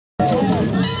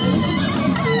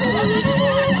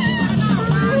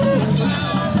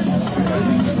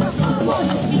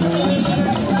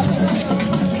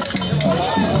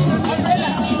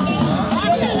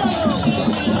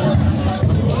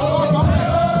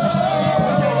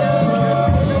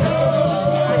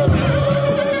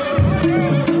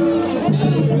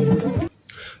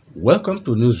Welcome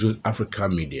to Newsroom Africa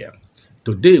Media.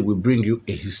 Today we bring you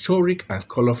a historic and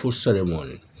colorful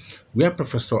ceremony where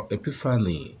Professor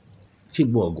Epiphany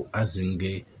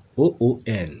Azinge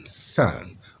OON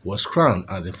San was crowned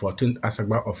as the 14th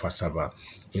Asagba of Asaba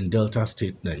in Delta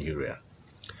State, Nigeria.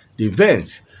 The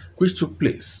event, which took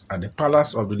place at the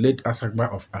palace of the late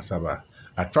Asagba of Asaba,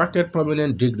 attracted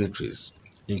prominent dignitaries,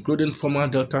 including former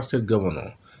Delta State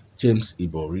Governor James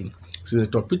Ibori,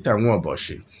 Senator Peter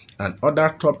Nwaboshi, and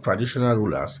other top traditional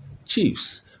rulers,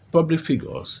 chiefs, public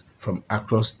figures from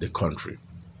across the country.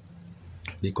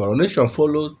 The coronation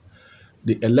followed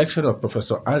the election of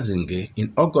Professor Azinge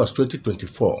in August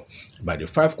 2024 by the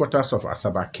 5 quarters of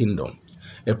Asaba Kingdom,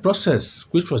 a process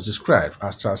which was described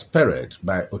as transparent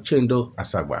by Ochendo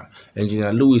Asagba,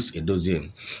 Engineer Louis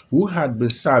Edozie, who had been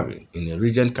serving in a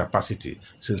regent capacity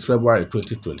since February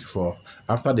 2024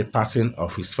 after the passing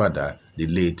of his father, the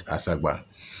late Asagba.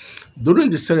 During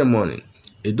the ceremony,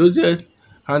 Edozie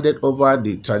handed over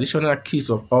the traditional keys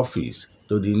of office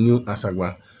to the new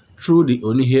Asagba through the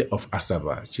Onihe of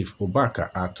Asaba, Chief Obaka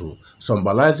Ato,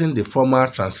 symbolizing the formal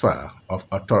transfer of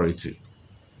authority.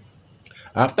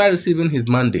 After receiving his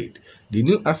mandate, the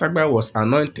new Asagba was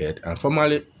anointed and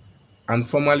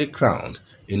formally crowned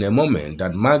in a moment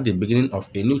that marked the beginning of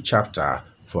a new chapter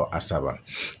for Asaba.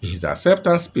 In his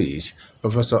acceptance speech,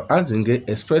 Professor Azinge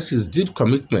expressed his deep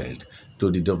commitment to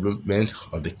the development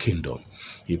of the kingdom.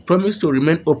 He promised to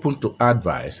remain open to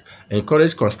advice,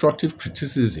 encourage constructive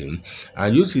criticism,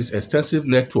 and use his extensive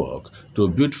network to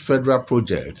build federal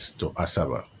projects to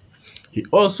Asaba. He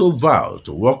also vowed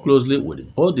to work closely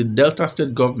with both the Delta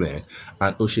State Government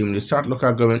and Oshimiri South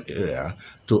Local Government Area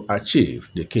to achieve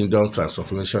the kingdom's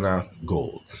transformational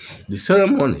goal. The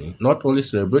ceremony not only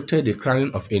celebrated the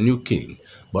crowning of a new king,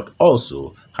 but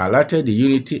also highlighted the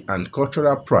unity and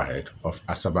cultural pride of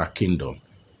Asaba Kingdom.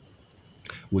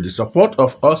 With the support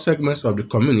of all segments of the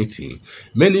community,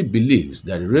 many believe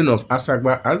that the reign of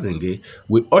Asagba Azinge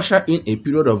will usher in a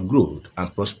period of growth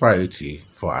and prosperity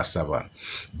for Asaba.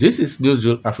 This is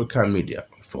Newsroom Africa Media.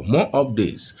 For more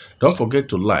updates, don't forget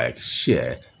to like,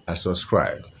 share, and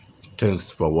subscribe.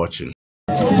 Thanks for watching.